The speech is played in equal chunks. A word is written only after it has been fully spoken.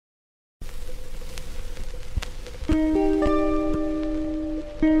Hey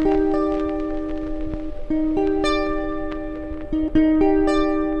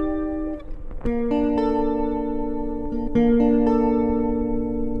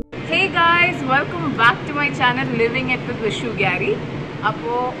guys, welcome back to my channel Living It with Vishu Gary.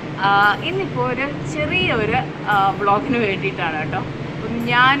 അപ്പോൾ ഇന്നിപ്പോൾ ഒരു ചെറിയൊരു വ്ളോഗിന് വേണ്ടിയിട്ടാണ് കേട്ടോ. അപ്പം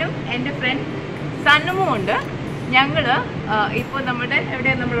ഞാനും എൻ്റെ ഫ്രണ്ട് സനമും ഉണ്ട്. ഞങ്ങൾ ഇപ്പോൾ നമ്മുടെ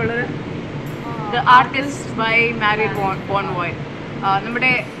എവിടെയാണ് നമ്മളുള്ളത്? ദ ആർട്ടിസ്റ്റ് ബൈ മാരി ബോൺവോയ്.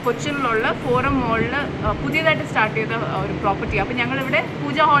 നമ്മുടെ കൊച്ചിയിലുള്ള ഫോറം മോളിൽ പുതിയതായിട്ട് സ്റ്റാർട്ട് ചെയ്ത ഒരു പ്രോപ്പർട്ടി. അപ്പോൾ ഞങ്ങളിവിടെ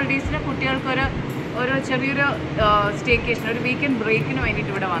പൂജ ഹോളിഡേയ്സിന് കുട്ടികൾക്കൊരു ചെറിയൊരു സ്റ്റേക്കേഷൻ, ഒരു വീക്കെൻഡ് ബ്രേക്കിന്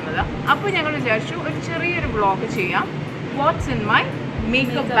വേണ്ടിയിട്ട് ഇവിടെ വന്നതാണ്. അപ്പോൾ ഞങ്ങൾ വിചാരിച്ചു ഒരു ചെറിയൊരു വ്ളോഗ് ചെയ്യാം. What's in my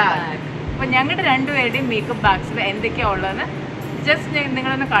makeup bag. അപ്പോൾ ഞങ്ങളുടെ രണ്ടുപേരുടെയും മേക്കപ്പ് ബാഗ്സിൽ എന്തൊക്കെയാണ് ഉള്ളതെന്ന് ജസ്റ്റ്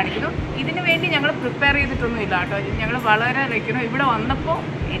നിങ്ങളൊന്ന് കാണിക്കുന്നു. ഇതിന് വേണ്ടി ഞങ്ങൾ പ്രിപ്പയർ ചെയ്തിട്ടൊന്നുമില്ല കേട്ടോ. ഞങ്ങൾ വളരെ ലൈക്കുന്നു ഇവിടെ വന്നപ്പോൾ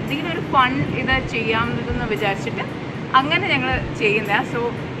എന്തെങ്കിലും ഒരു ഫൺ ഇത് ചെയ്യാമെന്ന് വിചാരിച്ചിട്ട് അങ്ങനെ ഞങ്ങൾ ചെയ്യുന്നതാണ്. സോ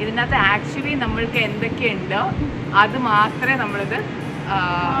ഇതിനകത്ത് ആക്ച്വലി നമ്മൾക്ക് എന്തൊക്കെയുണ്ടോ അത് മാത്രമേ നമ്മളിത്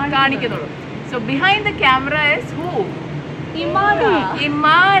കാണിക്കുന്നുള്ളൂ. So behind the camera is who? Imara.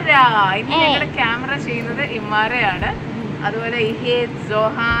 ഇന്ന് ഞങ്ങളുടെ ക്യാമറ ചെയ്യുന്നത് ഇമാരയാണ്. അതുപോലെ ഇഹേദ്,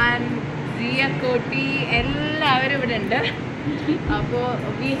 സോഹാൻ, സിയ കോട്ടി എല്ലാവരും ഇവിടെ ഉണ്ട്. അപ്പോൾ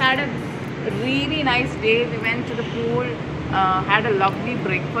we had a really nice day. We went to the pool, had a lovely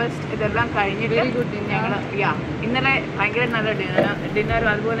breakfast. ഇതെല്ലാം കഴിഞ്ഞിട്ട് ഞങ്ങൾ ഇന്നലെ ഭയങ്കര നല്ല ഡിന്നറും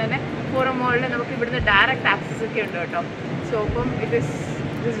അതുപോലെ തന്നെ ഫോറം മോളിൽ നമുക്ക് ഇവിടുന്ന് ഡയറക്റ്റ് ആക്സസ് ഒക്കെ ഉണ്ട് കേട്ടോ. സോ അപ്പം ഇറ്റ് ഇസ്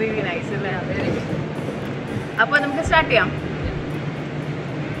really nice അല്ലേ? അപ്പോൾ നമുക്ക് സ്റ്റാർട്ട് ചെയ്യാം.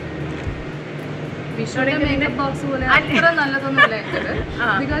 മേക്കപ്പ് ബോക്സ് പോലെ അത്ര നല്ലതൊന്നുമില്ല എനിക്കത്.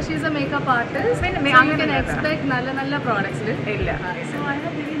 Because she is A makeup artist, so you can expect നല്ല നല്ല പ്രോഡക്ട്സിൽ ഇല്ല. So I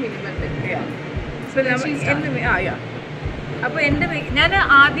have very minimal. അപ്പോൾ ഞാൻ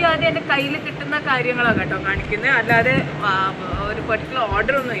ആദ്യം എൻ്റെ കയ്യിൽ കിട്ടുന്ന കാര്യങ്ങളാണ് കേട്ടോ കാണിക്കുന്നത്, അല്ലാതെ ഒരു പെർട്ടിക്കുലർ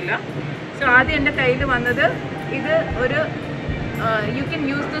ഓർഡർ ഒന്നുമില്ല. സോ ആദ്യം എൻ്റെ കയ്യിൽ വന്നത് ഇത് ഒരു you can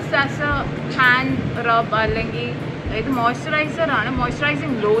use this as a hand rub അല്ലെങ്കിൽ ഇത് മോയ്സ്ചറൈസറാണ്,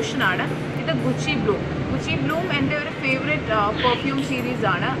 മോയ്സ്ചറൈസിങ് ലോഷനാണ്. ഇത് ഗുച്ചി ബ്ലൂം എൻ്റെ ഒരു ഫേവറേറ്റ് പെർഫ്യൂം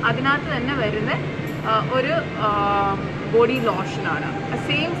സീരീസാണ്. അതിനകത്ത് തന്നെ വരുന്ന ഒരു ബോഡി ലോഷനാണ്.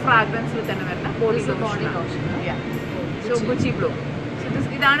 സെയിം ഫ്രാഗ്രൻസിൽ തന്നെ വരുന്ന body lotion. So Gucci Bloom. So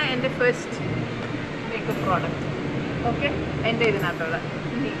ഇതാണ് എൻ്റെ ഫസ്റ്റ് മേക്കപ്പ് പ്രോഡക്റ്റ്. ഓക്കെ, എൻ്റെ ഇതിനകത്തുള്ള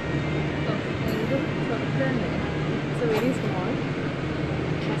very small.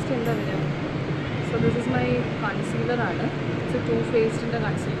 So this is my concealer aanu. It's a Too Faced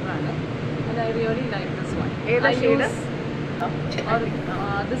concealer aanu, and I really like this one. I shade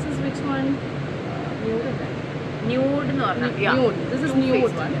this is which one? Nude no nude. This is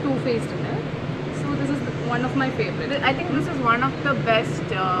nude one, Too Faced in it. So this is one of my favorite. I think this is one of the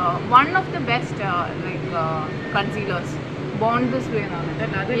best like concealers. Born this way now.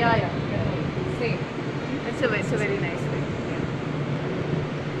 Yeah. Same. It's a very nice thing.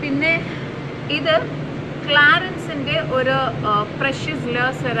 പിന്നെ ഇത് ക്ലാരൻസിൻ്റെ ഒരു precious ല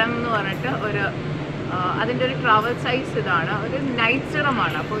serum എന്ന് പറഞ്ഞിട്ട് ഒരു അതിൻ്റെ ഒരു travel size ഇതാണ്, ഒരു നൈറ്റ്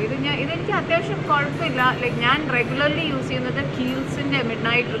സിറമാണ്. അപ്പോൾ ഇതെനിക്ക് അത്യാവശ്യം കുഴപ്പമില്ല. ലൈക്ക് ഞാൻ റെഗുലർലി യൂസ് ചെയ്യുന്നത് കീൽസിൻ്റെ മിഡ്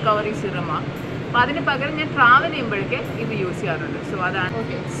നൈറ്റ് റിക്കവറി സിറമാണ്. അപ്പോൾ അതിന് പകരം ഞാൻ ട്രാവൽ ചെയ്യുമ്പോഴേക്ക് ഇത് യൂസ് ചെയ്യാറുണ്ട്. സോ അതാണ്.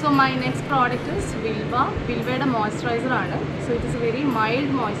 Okay, so my next product is വിൽവയുടെ moisturiser ആണ്. So it is A very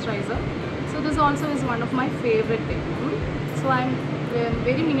mild moisturiser. So this also is one of my favorite things. So I'm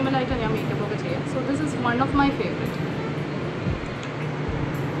very minimal ആയിട്ടാണ് ഞാൻ മേക്കപ്പ് ഒക്കെ ചെയ്യാം. So this is one of my favorite.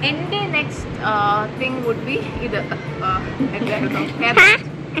 എൻ്റെ next thing would be ഇത്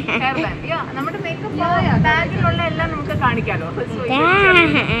hair band. നമ്മുടെ makeup ബാഗിലുള്ള എല്ലാം നമുക്ക് കാണിക്കാമല്ലോ.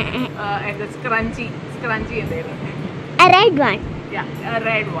 Scrunchie എന്തായിരുന്നു?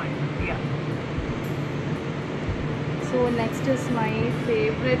 red one. So next is my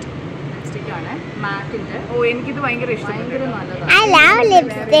favorite ആണ് മാറ്റിന്റെ. എനിക്കിത് ഭയങ്കര ഇഷ്ടമാണ്.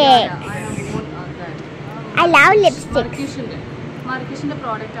 മർക്കിഷിന്റെ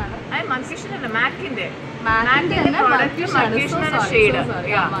പ്രോഡക്റ്റ് ആണ്.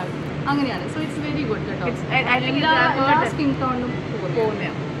 അങ്ങനെയാണ്. സോ ഇറ്റ്സ് വെരി ഗുഡ് കേട്ടോ. എല്ലാ സ്കിൻ ടോണിനും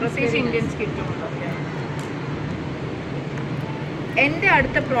പ്രത്യേകിച്ച് ഇന്ത്യൻ സ്കിൻ ടോൺ. എൻ്റെ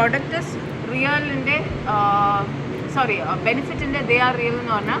അടുത്ത പ്രോഡക്റ്റ് റിയലിൻ്റെ ബെനിഫിറ്റിൻ്റെ ദേ ആർ റിയൽ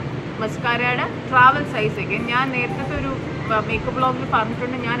എന്ന് പറഞ്ഞാൽ മസ്കാരയുടെ ട്രാവൽ സൈസൊക്കെ. ഞാൻ നേരത്തെ ഒരു മേക്കപ്പ് ബ്ലോഗിൽ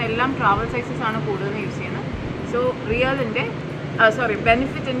പറഞ്ഞിട്ടുണ്ട്, ഞാൻ എല്ലാം ട്രാവൽ സൈസസ് ആണ് കൂടുതലും യൂസ് ചെയ്യുന്നത്. സോ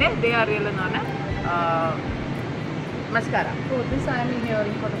ബെനിഫിറ്റിൻ്റെ ദേ ആർ റിയൽ എന്ന് പറഞ്ഞാൽ mascara. This I am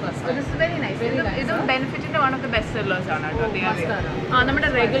hearing for the first time. This is very nice. ഇത് ബെനിഫിറ്റിൻ്റെ one of the best sellers ആണ് കേട്ടോ. നമ്മുടെ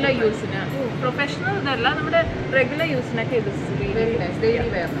റെഗുലർ യൂസിന്, പ്രൊഫഷണൽ ഇതല്ല, നമ്മുടെ റെഗുലർ യൂസിനൊക്കെ ഇത് വെരി നൈസ്. Daily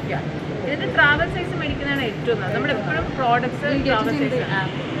wear. ഇതിന്റെ ട്രാവൽ സൈസ് മേടിക്കുന്നതാണ് ഏറ്റവും നല്ലത്. നമ്മളെപ്പോഴും products travel size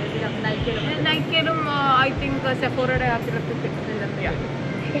നൈക്കയിലും I think സെഫോറയുടെ ആപ്പിലൊക്കെ കിട്ടുന്നില്ല.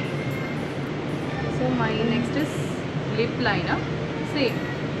 So my next is lip liner. Same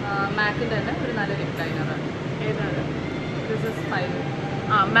മാക്കിൻ്റെ തന്നെ ഒരു നല്ല ലിപ് ലൈനറാണ്. ഏതാണ്? This is spice.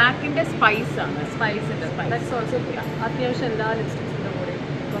 മാക്കിന്റെ സ്പൈസ് ആണ്. സ്പൈസിൻ്റെ ദാറ്റ്സ് ഓൾസോ അത്യാവശ്യം എല്ലാ ലിപ്സ്റ്റിക്സിൻ്റെ കൂടെ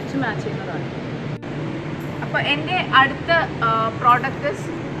കുറച്ച് മാച്ച് ചെയ്യുന്നതാണ്. അപ്പോൾ എൻ്റെ അടുത്ത പ്രോഡക്റ്റ്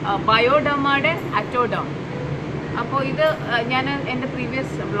ബയോഡെർമയുടെ അറ്റോഡം. അപ്പോൾ ഇത് ഞാൻ എൻ്റെ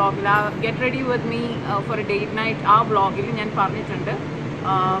പ്രീവിയസ് വ്ളോഗിൽ get ready with me for A date night ആ വ്ളോഗിൽ ഞാൻ പറഞ്ഞിട്ടുണ്ട്.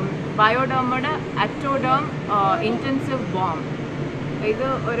 ബയോഡെർമയുടെ അറ്റോഡം ഇൻറ്റൻസീവ് ബോം. ഇത്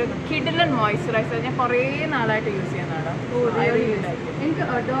ഒരു കിഡിലൻ മോയ്സ്ചറൈസർ. ഞാൻ കുറേ നാളായിട്ട് യൂസ് ചെയ്യുന്നതാണ്. എനിക്ക്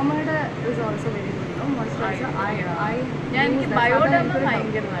ഡോമയുടെ is also very good moisturiser. ഞാൻ എനിക്ക് ബയോഡെർമ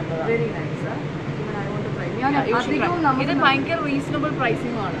ഭയങ്കര നല്ലതാണ്. Very nice. ഇത് ഭയങ്കര റീസണബിൾ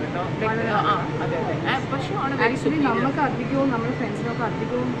പ്രൈസിംഗും ആണ് കേട്ടോ. പക്ഷേ ആക്ച്വലി നമുക്ക് അധികവും നമ്മുടെ ഫ്രണ്ട്സിനൊക്കെ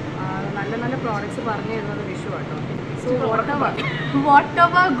അധികവും നല്ല നല്ല പ്രോഡക്ട്സ് പറഞ്ഞു തരുന്നത് വിഷു കേട്ടോ. So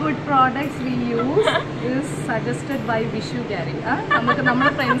whatever good products we use is suggested by Vishu Gary. നമുക്ക്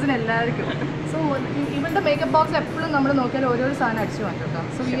നമ്മുടെ ഫ്രണ്ട്സിന് എല്ലാവർക്കും. സോ ഇവളുടെ മേക്കപ്പ് ബോക്സ് എപ്പോഴും നമ്മൾ നോക്കിയാൽ ഓരോരോ സാധനം അടിച്ചു മാറ്റും കേട്ടോ.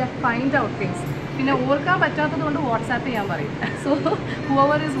 So we find out things. പിന്നെ ഓർക്കാൻ പറ്റാത്തത് കൊണ്ട് വാട്സാപ്പ് ചെയ്യാൻ പറയും. So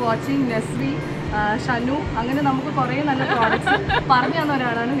whoever is watching നെസ്വി, Shanu, അങ്ങനെ നമുക്ക് കുറേ നല്ല പ്രോഡക്ട്സ് പറഞ്ഞു തന്ന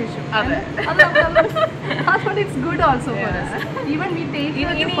ഒരാളാണ് വിഷു. അതുകൊണ്ട് it's good also for us. Even we take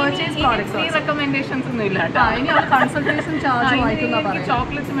to purchase products. Recommendations ഒന്നും ഇല്ല കേട്ടോ. ഇനി അവർ കൺസൾട്ടേഷൻ ചാർജ് വാങ്ങിക്കുന്ന പറയും.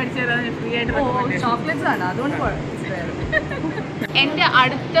 ചോക്ലേറ്റ്സ് മേടിച്ചു തരാൻ ഫ്രീ ആയിട്ട്. ചോക്ലേറ്റ്സ് ആണ്, അതുകൊണ്ട് എൻ്റെ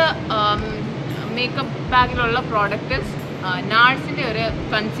അടുത്ത മേക്കപ്പ് ബാഗിലുള്ള പ്രോഡക്റ്റ് നാഴ്സിൻ്റെ ഒരു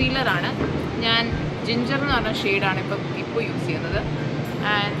കൺസീലറാണ്. ഞാൻ ജിഞ്ചർ എന്ന് പറഞ്ഞ ഷെയ്ഡാണ് ഇപ്പോൾ യൂസ് ചെയ്യുന്നത്.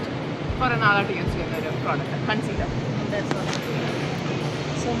 ആൻഡ് കുറേ നാളായിട്ട് യൂസ് ചെയ്യുന്ന ഒരു product concealer.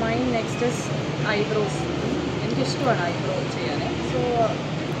 So my next is eyebrows. എനിക്കിഷ്ടമാണ് ഐബ്രോ ചെയ്യാൻ. So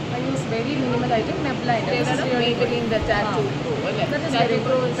I use very minimal ആയിട്ട് നെബ്ലൈൻ.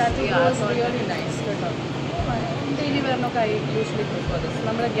 Daily വെയറിനൊക്കെ I usually prefer this.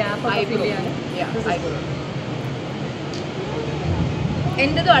 നമ്മുടെ ഗ്യാപ്പ് ഫിൽ ചെയ്യാൻ.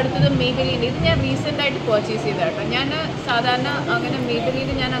 എൻ്റെതും അടുത്തത് മേബെലീൻ്റെ. ഇത് ഞാൻ റീസെൻ്റായിട്ട് പർച്ചേസ് ചെയ്ത കേട്ടോ. ഞാൻ സാധാരണ അങ്ങനെ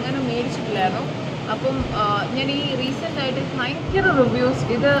മേബെലീൻ്റെ ഞാൻ അങ്ങനെ മേടിച്ചിട്ടില്ലായിരുന്നു. അപ്പം ഞാൻ ഈ റീസെൻ്റായിട്ട് ഭയങ്കര റിവ്യൂസ്.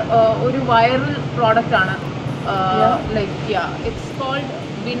 ഇത് ഒരു വൈറൽ പ്രോഡക്റ്റാണ്. Like it's called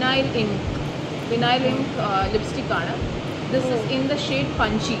vinyl ink ലിപ്സ്റ്റിക്കാണ്. This is in the shade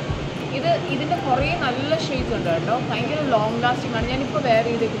punchy. ഇതിൻ്റെ കുറേ നല്ല ഷെയ്ഡ്സ് ഉണ്ട് കേട്ടോ. ഭയങ്കര ലോങ് ലാസ്റ്റിംഗ് ആണ്. ഞാനിപ്പോൾ വെയർ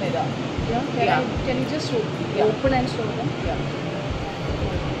ചെയ്തിരിക്കുന്ന ഇതാണ്.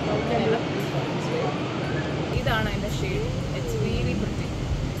 ഇതാണ് അതിൻ്റെ shade. It's really pretty.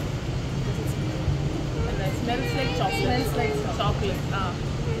 Smells like chocolate.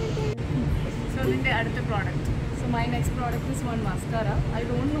 So ഇതിൻ്റെ അടുത്ത product. So my next product is one mascara. I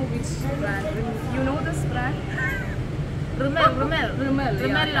don't know which brand. You know this brand?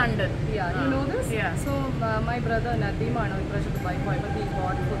 Rimmel London. Yeah, you know this? Yeah. So my brother Nadeem ആണ് ഇപ്രാവശ്യം Dubai പോയപ്പോൾ he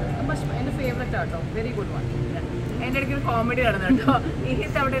bought for this. പക്ഷേ എൻ്റെ favourite ആട്ടോ. Very good one. എൻ്റെ ഇടയ്ക്ക് ഒരു comedy നടന്നു കേട്ടോ.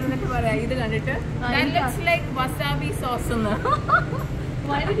 ഇഹിത്ത് അവിടെ ഇരുന്നിട്ട് പറയാം ഇത് കണ്ടിട്ട് ലൈക്ക് വസാബി സോസ് എന്ന്.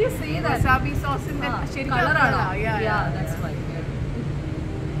 Why did you say that? വസാബി സോസിന്റെ ശരിക്കും കളറാണോ? Yeah, that's right.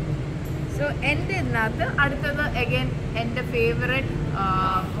 സോ എൻ്റെ ഇതിനകത്ത് അടുത്തത് അഗൈൻ എൻ്റെ favourite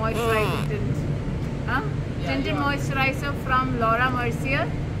tinted moisturizer from Laura Mercier.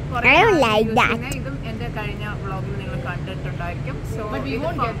 ഇതും എൻ്റെ കഴിഞ്ഞ വ്ളോഗിൽ നിങ്ങൾ കണ്ടിട്ടുണ്ടായിരിക്കും. So But we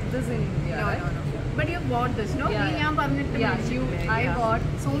won't get this in India. No. But you bought this, no? ഞാൻ പറഞ്ഞിട്ട് I bought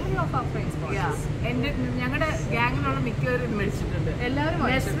so many of our friends bought this. എൻ്റെ ഞങ്ങളുടെ ഗ്യാങ്ങിലുള്ള മിക്കവരും മേടിച്ചിട്ടുണ്ട്. എല്ലാവരും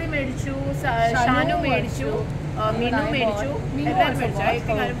നെസ്ലി മേടിച്ചു, ഷാനു മേടിച്ചു, മിനു മേടിച്ചു, എല്ലാവരും മേടിച്ചു. ഐ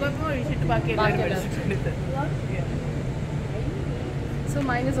തിങ്ക് അനുഭവം മേടിച്ചിട്ട് ബാക്കി എല്ലാവരും മേടിച്ചിട്ടുണ്ട്. So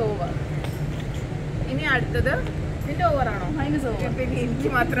mine is over. ഇനി അടുത്തത് നിന്റെ ഓവറാണോ? Mine is over. പിന്നെ എനിക്ക്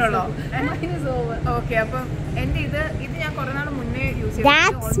മാത്രമേ ഉള്ളൂ. Mine is over. ഓക്കെ, അപ്പം എൻ്റെ ഇത് ഞാൻ കുറേ നാൾ മുന്നേ യൂസ് ചെയ്തു.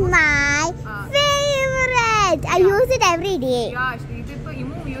 That's my favorite. I use it every day. ഇതിപ്പോൾ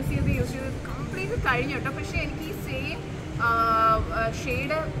ഇമു യൂസ് ചെയ്ത് കംപ്ലീറ്റ് കഴിഞ്ഞു കേട്ടോ. പക്ഷേ എനിക്ക് ഈ സെയിം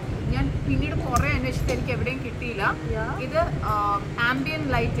ഷെയ്ഡ് ഞാൻ പിന്നീട് കുറേ അന്വേഷിച്ചിട്ട് എനിക്ക് എവിടെയും കിട്ടിയില്ല. ഇത് ആംബിയൻ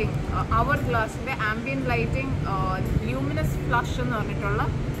ലൈറ്റിംഗ്, അവർ ഗ്ലാസിൻ്റെ ആംബിയൻ ലൈറ്റിംഗ് ലൂമിനസ് ഫ്ലഷ് എന്ന് പറഞ്ഞിട്ടുള്ള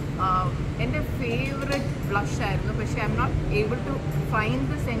എൻ്റെ ഫേവറേറ്റ് ബ്ലഷ് ആയിരുന്നു. പക്ഷേ I am not able to find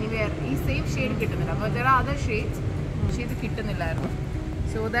this anywhere. ഈ സെയിം ഷെയ്ഡ് കിട്ടുന്നില്ല. അപ്പോൾ ദർ ആർ അതർ ഷെയ്ഡ്സ്, പക്ഷേ ഇത് കിട്ടുന്നില്ലായിരുന്നു.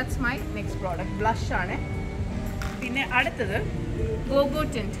 So that's my next product. Blush ആണ്. പിന്നെ അടുത്തത് ഗോഗോ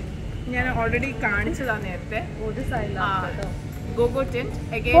ടിൻറ്റ്. ഞാൻ ഓൾറെഡി കാണിച്ചതാണ് നേരത്തെ. Gogo tint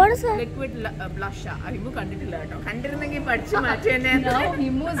again. What is that? Liquid blush. Himu കണ്ടിട്ടില്ല കേട്ടോ. കണ്ടിരുന്നെങ്കിൽ പഠിച്ചു മാറ്റിയെന്നെ. Now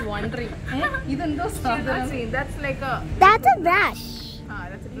Himu is wondering. ഇതെന്തോ സാധനം? That's like a. That's a brush.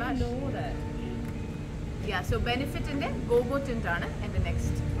 That's a blush. know that. Yeah, so Benefit in the Gogo tint ആണ് and the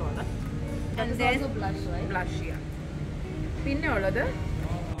next product. That is also blush, right? Blush ചെയ്യാം. പിന്നെ ഉള്ളത്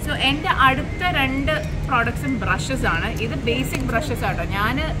so എൻ്റെ അടുത്ത 2 പ്രോഡക്ട്സും brushes ആണ്. ഇത് ബേസിക് ബ്രഷസ് ആട്ടോ.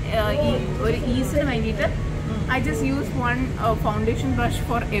 ഞാൻ ഒരു ഈസിന് വേണ്ടിയിട്ട് I just use one foundation brush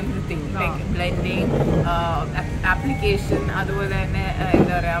for everything, like blending, application, അതുപോലെ തന്നെ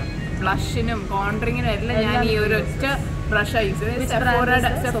എന്താ പറയുക ബ്ലഷിനും കോണ്ടറിങ്ങിനും എല്ലാം ഞാൻ ഈ ഒരു ഒറ്റ ബ്രഷാണ് യൂസ്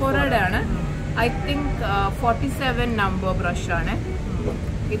ചെയ്യുന്നത്. സെഫോറയുടെ ആണ്. I think 47 number brush ആണ്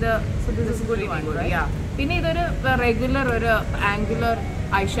ഇത്. പിന്നെ ഇതൊരു റെഗുലർ ഒരു ആംഗുലർ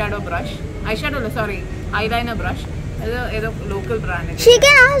ഐഷാഡോ ബ്രഷ്, ഐഷാഡോ അല്ല സോറി ഐലൈനർ ബ്രഷ്. ഇത് ഏതോ local brand. She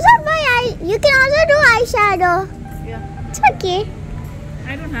can also buy you can also do eyeshadow. Yeah. It's okay.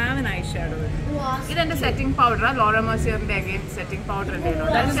 I don't have an eyeshadow. ഇതെന്റെ setting powder Laura മെർസിയറിന്റെ again setting powder ഉണ്ട്.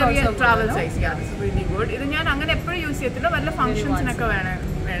 Travel size. Yeah, this is really good. ഇത് ഞാൻ അങ്ങനെ എപ്പോഴും use ചെയ്യത്തില്ല, വല്ല ഫംഗ്ഷൻസിനൊക്കെ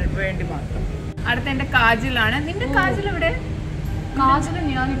വേണ്ടി മാത്രം. അടുത്ത എന്റെ കാജലാണ്. നിന്റെ കാജൽ ഇവിടെ? കാജൽ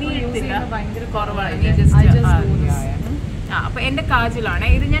ഞാൻ യൂസ് ചെയ്യുന്നത് ഭയങ്കര കുറവാണ്. അപ്പൊ എന്റെ കാജലാണ്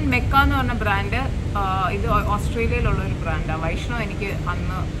ഇത്. ഞാൻ മെക്ക എന്ന് പറഞ്ഞ ബ്രാൻഡ്, ഇത് ഓസ്ട്രേലിയയിലുള്ള ഒരു ബ്രാൻഡാണ്. വൈഷ്ണവ് എനിക്ക്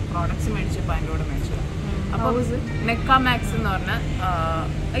അന്ന് പ്രോഡക്ട്സ് മേടിച്ചപ്പോൾ അതിൻ്റെ കൂടെ മേടിച്ചത്. അപ്പോൾ മെക്ക മാക്സ് എന്ന് പറഞ്ഞ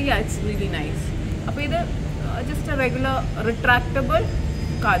ഇറ്റ്സ് റിയലി നൈസ്. അപ്പോൾ ഇത് just regular retractable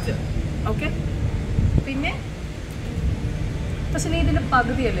kajal. Okay. പിന്നെ പക്ഷെ നീ ഇതിന്റെ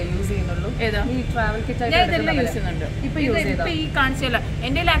പകുതിയല്ലേ യൂസ് ചെയ്യുന്നുള്ളൂ? ഏതാ? ഈ ട്രാവൽ കിറ്റ് ഞാൻ ഇതെല്ലാം യൂസ് ചെയ്യുന്നുണ്ട്. ഇപ്പൊ ഈ കാണിച്ചല്ല.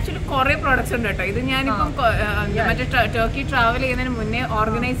 എൻ്റെ കയ്യിൽ ആക്ച്വലി കുറെ പ്രോഡക്ട്സ് ഉണ്ട് കേട്ടോ. ഇത് ഞാനിപ്പം മറ്റേ ടർക്കി ട്രാവൽ ചെയ്യുന്നതിന് മുന്നേ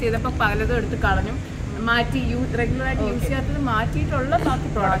ഓർഗനൈസ് ചെയ്തപ്പോൾ പലതും എടുത്ത് കളഞ്ഞു മാറ്റി റെഗുലറായിട്ട് യൂസ് ചെയ്യാത്തത് മാറ്റിയിട്ടുള്ള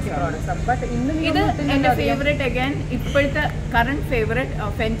ബാക്കി പ്രോഡക്ട്സ്. ഇത് എൻ്റെ ഫേവറേറ്റ് അഗൈൻ ഇപ്പോഴത്തെ കറണ്ട് ഫേവറേറ്റ്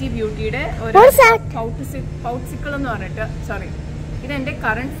ഫെൻറ്റി ബ്യൂട്ടിയുടെ ഒരു പൗട്ട്സിക്കിൾ എന്ന് പറഞ്ഞിട്ട് സോറി ഇതെൻ്റെ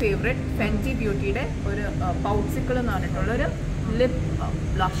കറണ്ട് ഫേവറേറ്റ് ഫെൻറ്റി ബ്യൂട്ടിയുടെ ഒരു പൗട്ട്സിക്കിൾ എന്ന് പറഞ്ഞിട്ടുള്ള ഒരു lip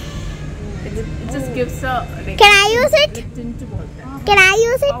blush. It just gives a like, Can I use it? tint പോലത്തെ. Can I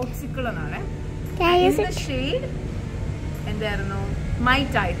use it? Popsicle എന്നാണ്. Can I use In it? the shade എന്തായിരുന്നു? My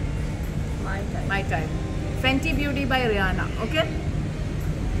Type. Fenty Beauty by Rihanna. Okay.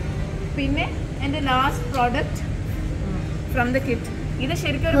 പിന്നെ എൻ്റെ last product from the kit. ഇത്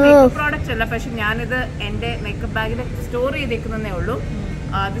ശരിക്കും ഒരു makeup product അല്ല, പക്ഷെ ഞാനിത് എൻ്റെ മേക്കപ്പ് ബാഗിൽ സ്റ്റോർ ചെയ്തേക്കുന്നതേ ഉള്ളൂ.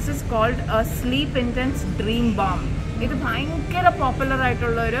 This is called sleep intense dream balm. ഇത് ഭയങ്കര പോപ്പുലർ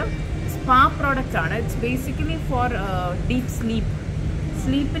ആയിട്ടുള്ള ഒരു സ്പാ പ്രോഡക്റ്റ് ആണ്. ഇറ്റ്സ് ബേസിക്കലി ഫോർ ഡീപ്പ്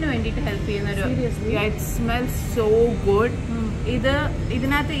സ്ലീപ്പിന് വേണ്ടിയിട്ട് ഹെൽപ്പ് ചെയ്യുന്ന ഒരു. It smells so good.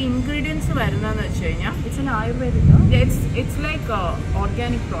 ഇതിനകത്ത് ഇൻഗ്രീഡിയൻസ് വരുന്നതെന്ന് വെച്ച് കഴിഞ്ഞാൽ ഇറ്റ്സ് ലൈക്ക്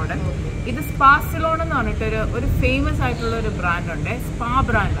ഓർഗാനിക് പ്രോഡക്റ്റ്. ഇത് സ്പാ സിലോൺ എന്ന് പറഞ്ഞിട്ട് ഒരു ഫേമസ് ആയിട്ടുള്ള ഒരു ബ്രാൻഡ് ഉണ്ട്, സ്പാ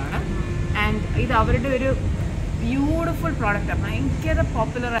ബ്രാൻഡാണ്. ആൻഡ് ഇത് അവരുടെ ഒരു ബ്യൂട്ടിഫുൾ പ്രോഡക്റ്റാണ്, ഭയങ്കര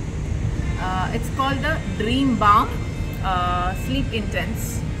popular. It's called the Dream Balm Sleep Intense.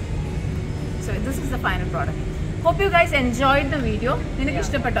 So this is the final product. Hope you guys enjoyed the video. നിനക്ക്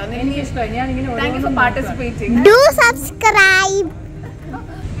ഇഷ്ടപ്പെട്ടോ? Thank you for participating. Do subscribe.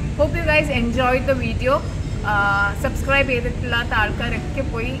 Hope you guys enjoyed the video. Subscribe ചെയ്തിട്ടില്ലാത്ത ആൾക്കാരൊക്കെ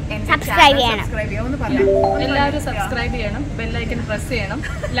പോയി subscribe ചെയ്യണം. എല്ലാവരും subscribe ചെയ്യണം, ബെല്ലൈക്കൻ press ചെയ്യണം,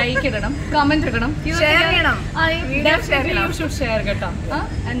 like ഇടണം, കമന്റ് ഇടണം, ഷെയർ ചെയ്യണം. You should share കേട്ടോ,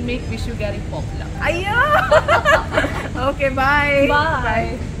 and make Vishu Gary popular. അയ്യോ. Okay, bye.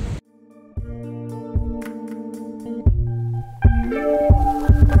 Bye.